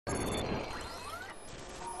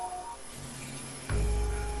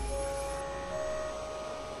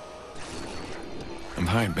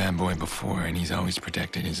hired Bad Boy before, and he's always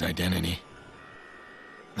protected his identity.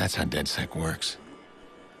 That's how DedSec works.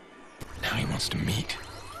 Now he wants to meet.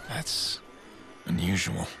 That's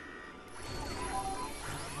unusual.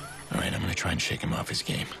 All right, I'm gonna try and shake him off his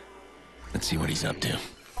game. Let's see what he's up to.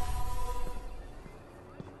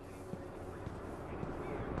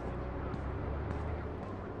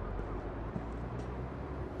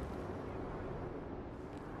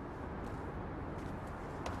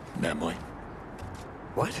 Bad Boy.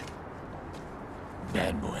 What?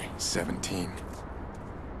 Bad Boy, 17.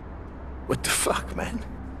 What the fuck, man?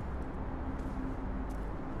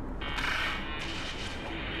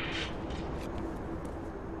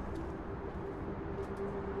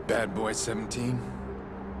 Bad Boy, 17?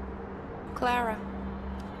 Clara.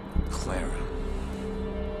 Clara.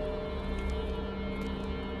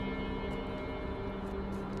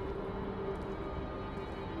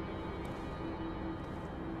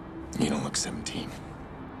 You don't look 17.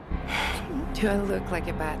 Do I look like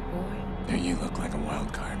a bad boy? Or you look like a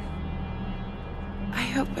wild card. I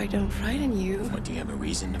hope I don't frighten you. What, do you have a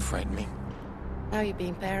reason to frighten me? Now you're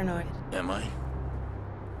being paranoid. Am I?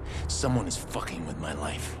 Someone is fucking with my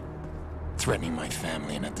life. Threatening my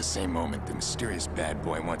family, and at the same moment, the mysterious bad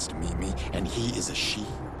boy wants to meet me, and he is a she.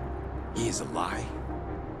 He is a lie.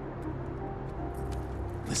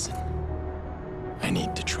 Listen, I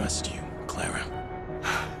need to trust you, Clara.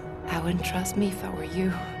 I wouldn't trust me if I were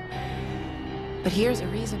you. But here's a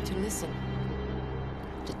reason to listen.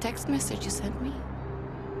 The text message you sent me,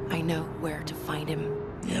 I know where to find him.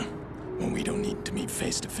 Yeah, well, we don't need to meet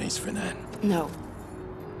face-to-face for that. No.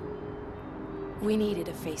 We needed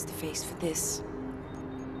a face-to-face for this.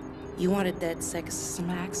 You wanted DedSec as some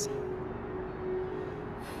hacks?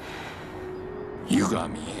 You got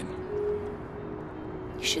me in.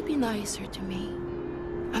 You should be nicer to me.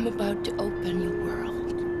 I'm about to open your world.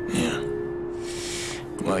 Yeah.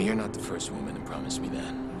 Well, you're not the first woman to promise me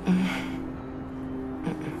that.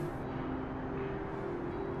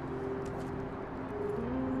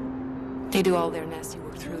 They do all their nasty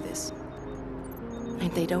work through this.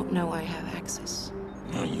 And they don't know I have access.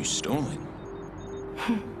 Well, you stole it.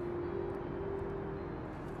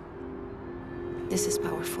 This is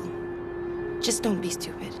powerful. Just don't be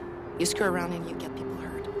stupid. You screw around and you get people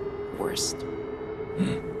hurt. Worst.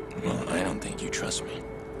 Well, I don't think you trust me.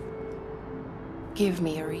 Give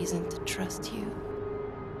me a reason to trust you.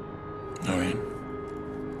 All right.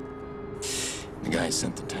 The guy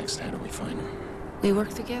sent the text. How do we find him? We work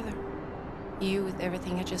together. You with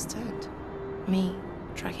everything I just said. Me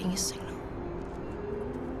tracking his signal.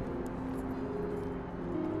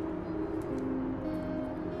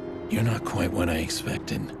 You're not quite what I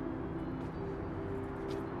expected.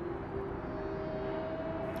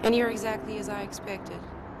 And you're exactly as I expected,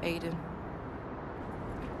 Aiden.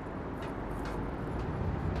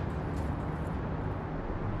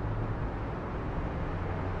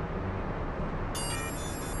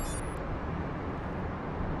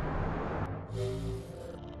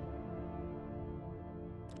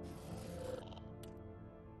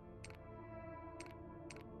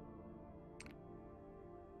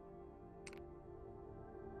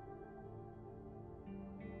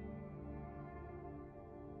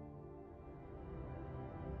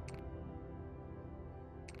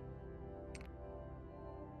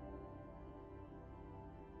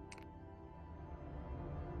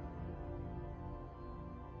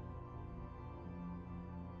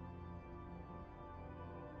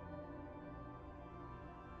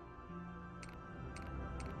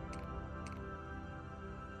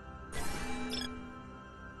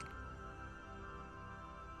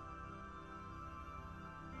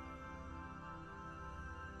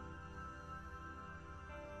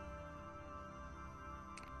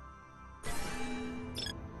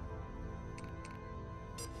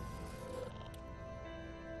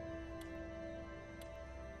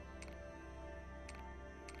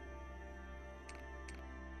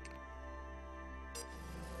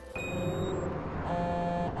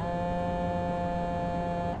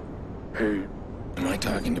 Hey. Am I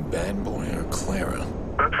talking to Bad Boy or Clara?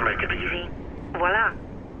 Let's make it easy. Voila.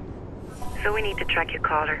 So we need to track your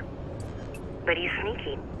caller. But he's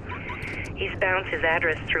sneaky. He's bounced his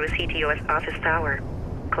address through a CTOS office tower.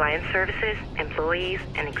 Client services, employees,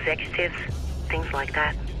 and executives, things like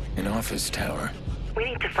that. An office tower. We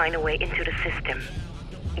need to find a way into the system.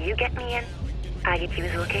 You get me in, I get you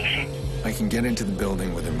his location. I can get into the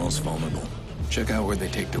building where they're most vulnerable. Check out where they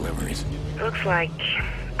take deliveries. Looks like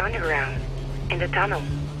underground, in the tunnel.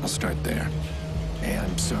 I'll start there. Hey,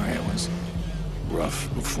 I'm sorry I was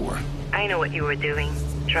rough before. I know what you were doing,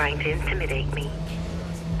 trying to intimidate me.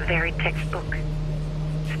 Very textbook.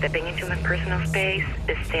 Stepping into my personal space,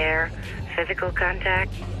 the stare, physical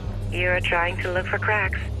contact. You're trying to look for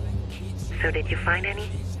cracks. So did you find any?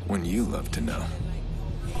 Wouldn't you love to know?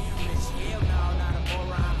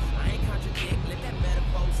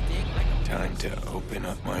 Time to open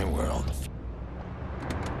up my world.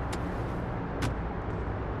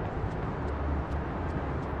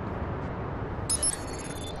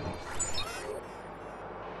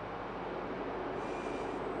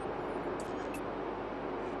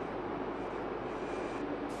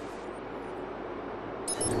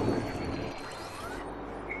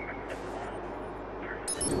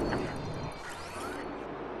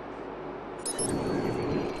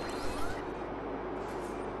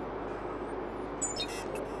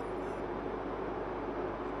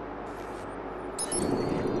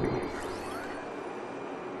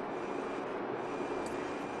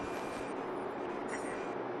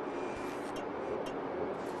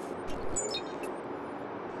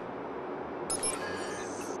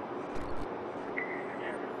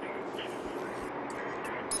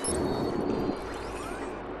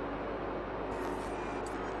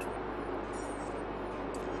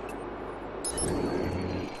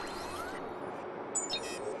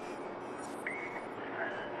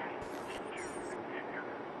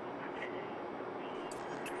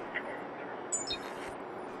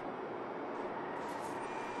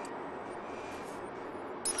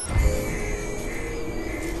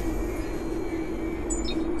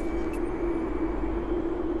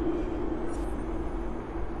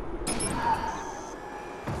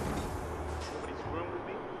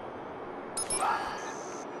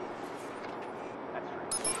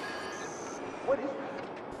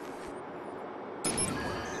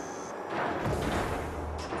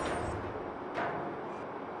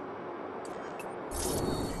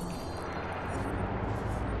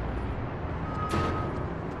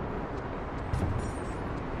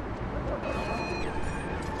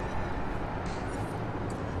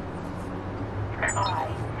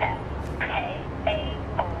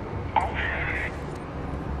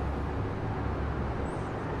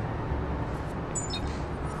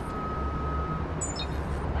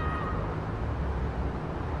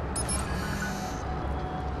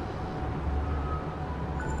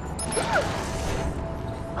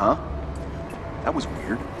 Huh? That was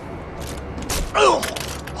weird.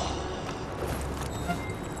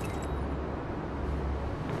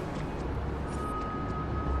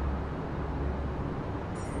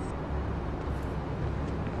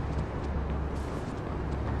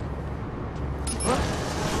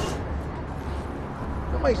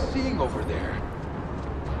 What am I seeing over there?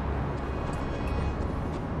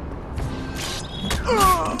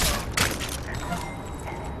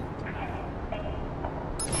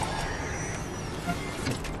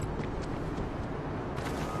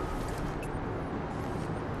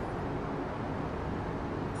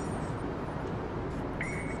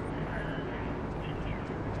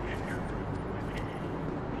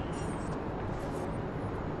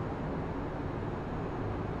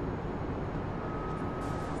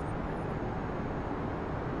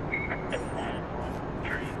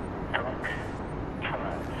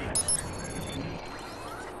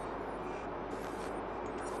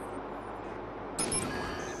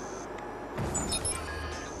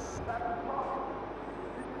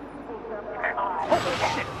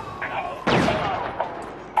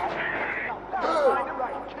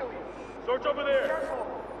 Search over there!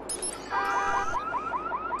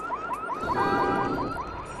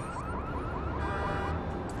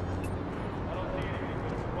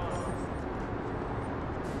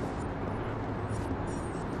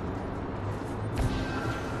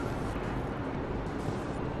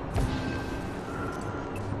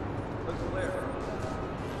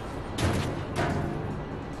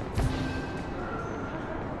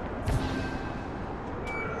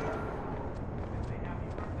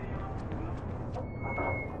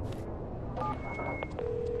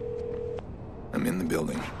 I'm in the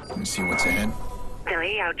building. Can you see what's ahead? The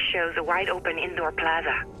layout shows a wide-open indoor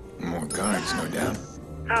plaza. More guards, no doubt.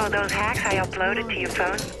 Oh, those hacks I uploaded to your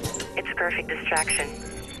phone? It's a perfect distraction.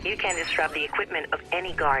 You can disrupt the equipment of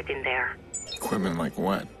any guard in there. Equipment like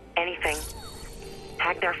what? Anything.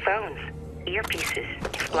 Hack their phones, earpieces,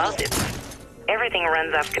 explosives. Everything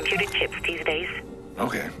runs off computer chips these days.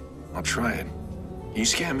 Okay, I'll try it. You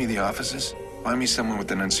scan me the offices? Find me someone with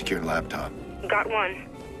an unsecured laptop. Got one.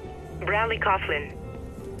 Bradley Coughlin.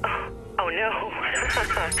 Oh no.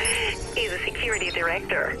 He's a security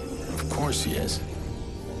director. Of course he is.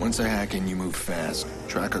 Once I hack in, you move fast.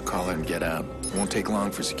 Track a caller and get out. It won't take long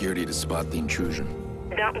for security to spot the intrusion.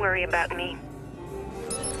 Don't worry about me.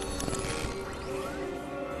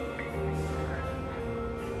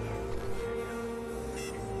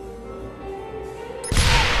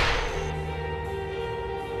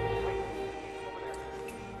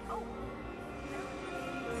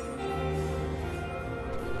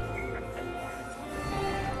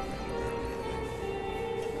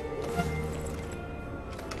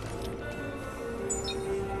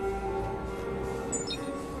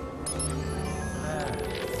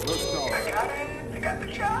 got it? I got the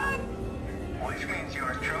job? Which means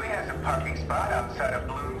yours truly has a parking spot outside of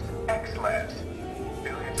Bloom's X-Labs.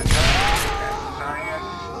 Billions of dollars and science.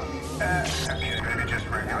 Okay, maybe just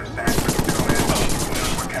regular science.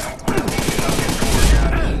 We're getting I'll get to work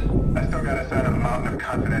on it. I still gotta sign a mountain of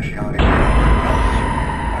confidentiality. I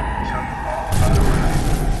can tell you all about it.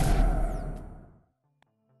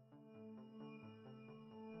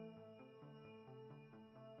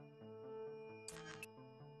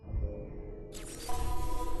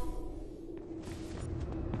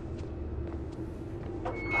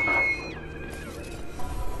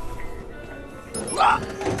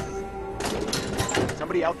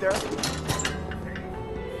 Somebody out there?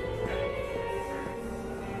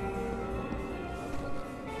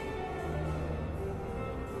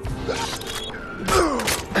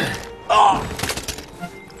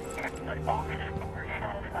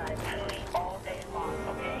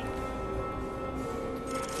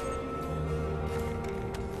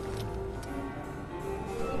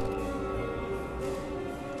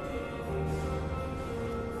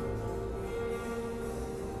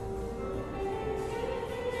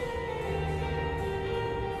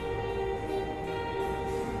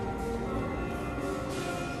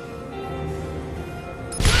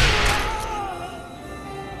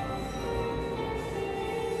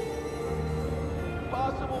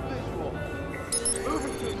 Possible visual.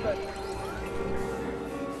 Moving to effect.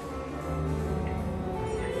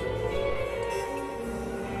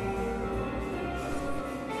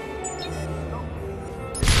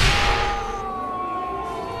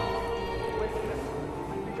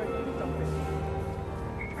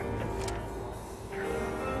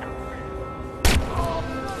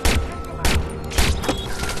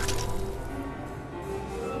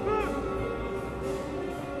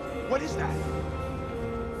 What is that?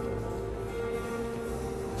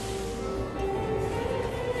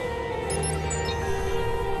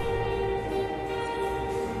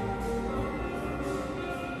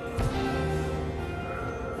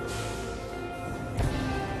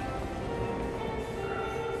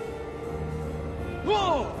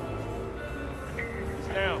 Whoa! He's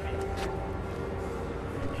down.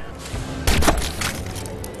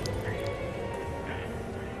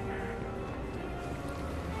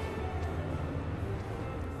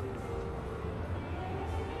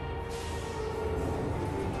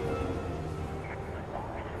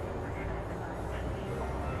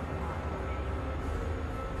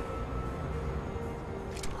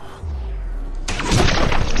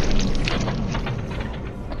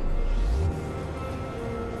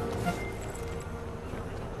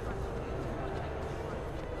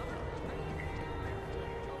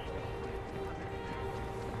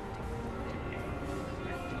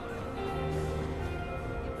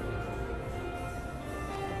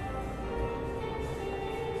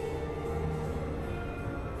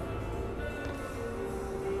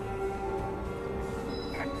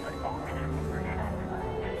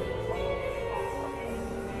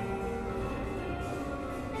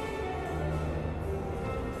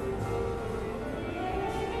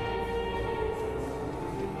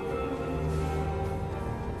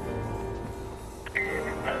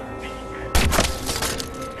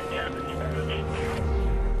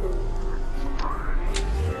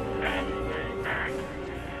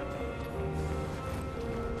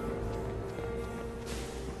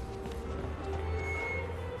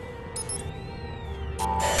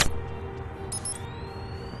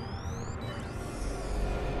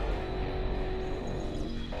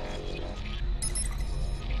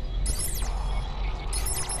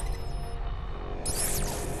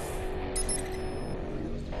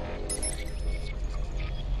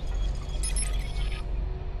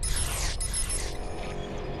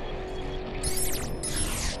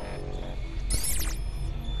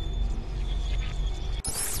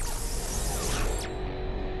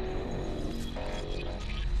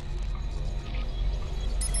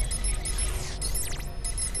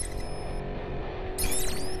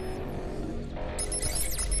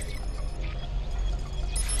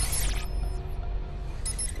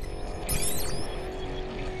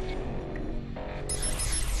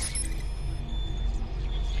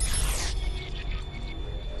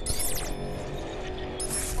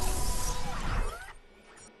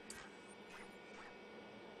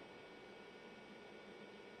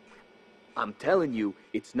 I'm telling you,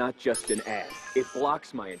 it's not just an ad. It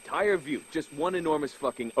blocks my entire view. Just one enormous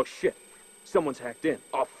fucking... Oh, shit. Someone's hacked in.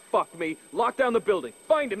 Oh, fuck me. Lock down the building.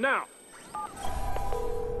 Find him now.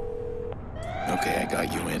 Okay, I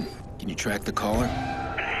got you in. Can you track the caller?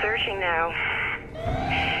 Searching now.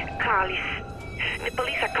 Carl, the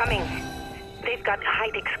police are coming. They've got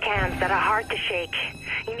high-tech scans that are hard to shake.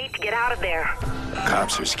 You need to get out of there.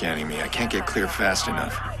 Cops are scanning me. I can't get clear fast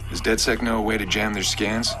enough. Does DedSec know a way to jam their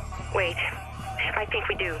scans? Wait. I think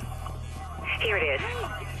we do. Here it is.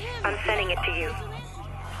 I'm sending it to you.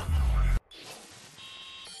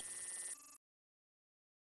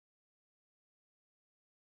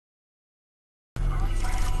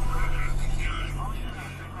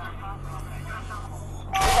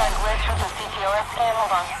 We got a glitch with the CTOS scan.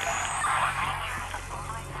 Hold on.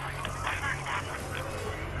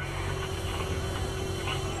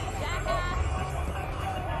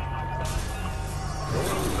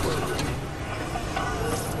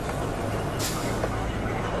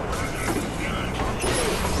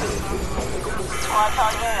 Squad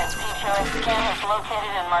all units. PTOS scan has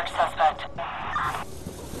located and marked suspect.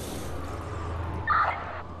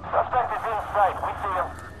 Suspect is in sight. We see him.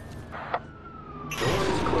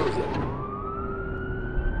 Doors closing.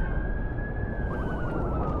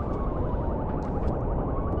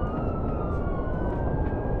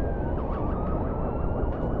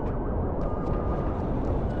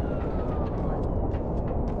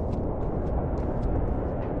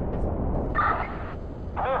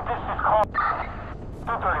 This is called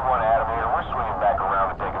 231 Adam here. We're swinging back around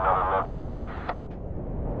to take another look.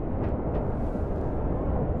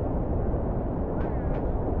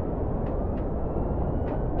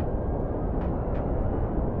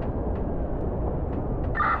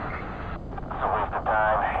 It's a waste of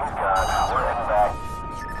time. He's gone. We're heading back.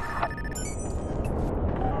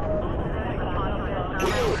 We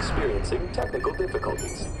are experiencing technical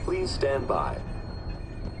difficulties. Please stand by.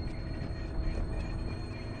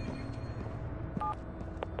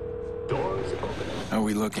 Doors opening. How are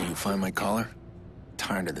we looking? You find my collar?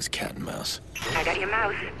 Tired of this cat and mouse. I got your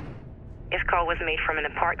mouse. This call was made from an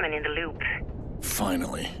apartment in the Loop.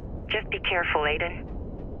 Finally. Just be careful, Aiden.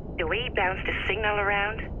 The way he bounced his signal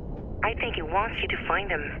around, I think he wants you to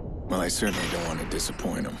find him. Well, I certainly don't want to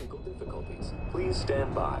disappoint him. Technical difficulties. Please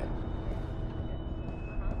stand by.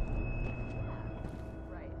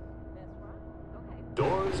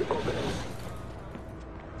 Doors opening.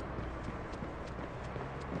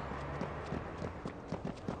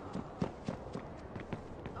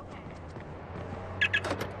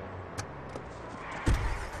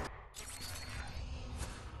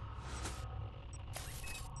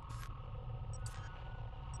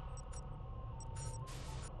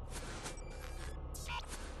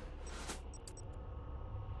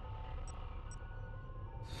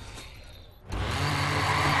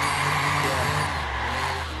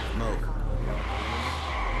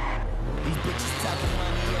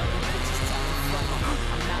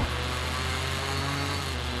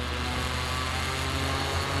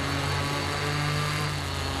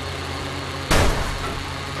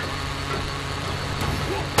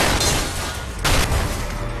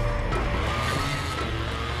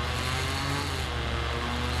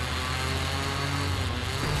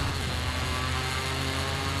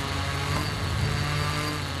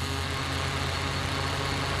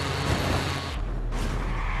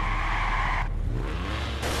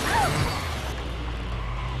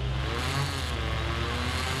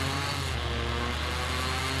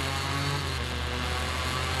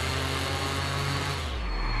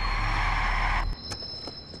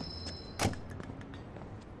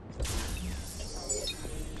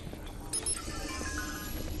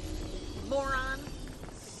 Moron.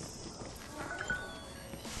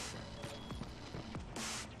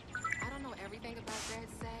 I don't know everything about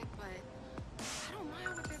DedSec, but I don't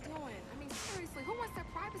mind what they're doing. I mean, seriously, who wants their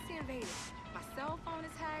privacy invaded? My cell phone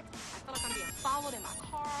is hacked. I feel like I'm being followed in my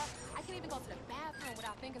car. I can't even go to the bathroom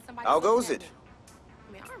without thinking somebody. How goes it?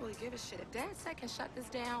 I mean, I don't really give a shit. If DedSec can shut this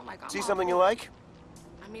down, like I'm See all something you for it. like?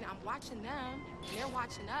 I mean, I'm watching them, and they're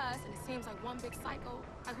watching us, and it seems like one big cycle.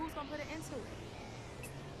 Like, who's gonna put an end to it?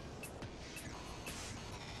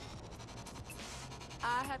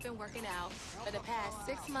 I have been working out for the past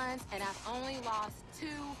 6 months, and I've only lost 2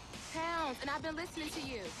 pounds, and I've been listening to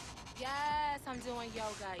you. Yes, I'm doing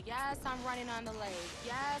yoga. Yes, I'm running on the lake.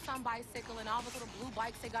 Yes, I'm bicycling, all those little blue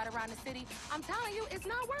bikes they got around the city. I'm telling you, it's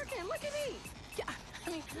not working. Look at me. Yeah, I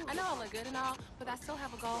mean, I know I look good and all, but I still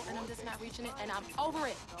have a goal, and I'm just not reaching it, and I'm over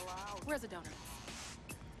it. Where's the donor?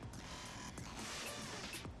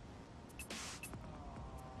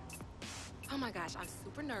 Oh my gosh, I'm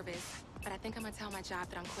super nervous, but I think I'm gonna tell my job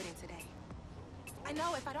that I'm quitting today. I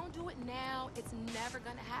know if I don't do it now, it's never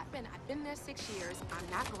gonna happen. I've been there 6 years. I'm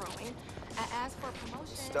not growing. I asked for a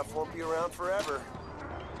promotion. Stuff won't be around forever.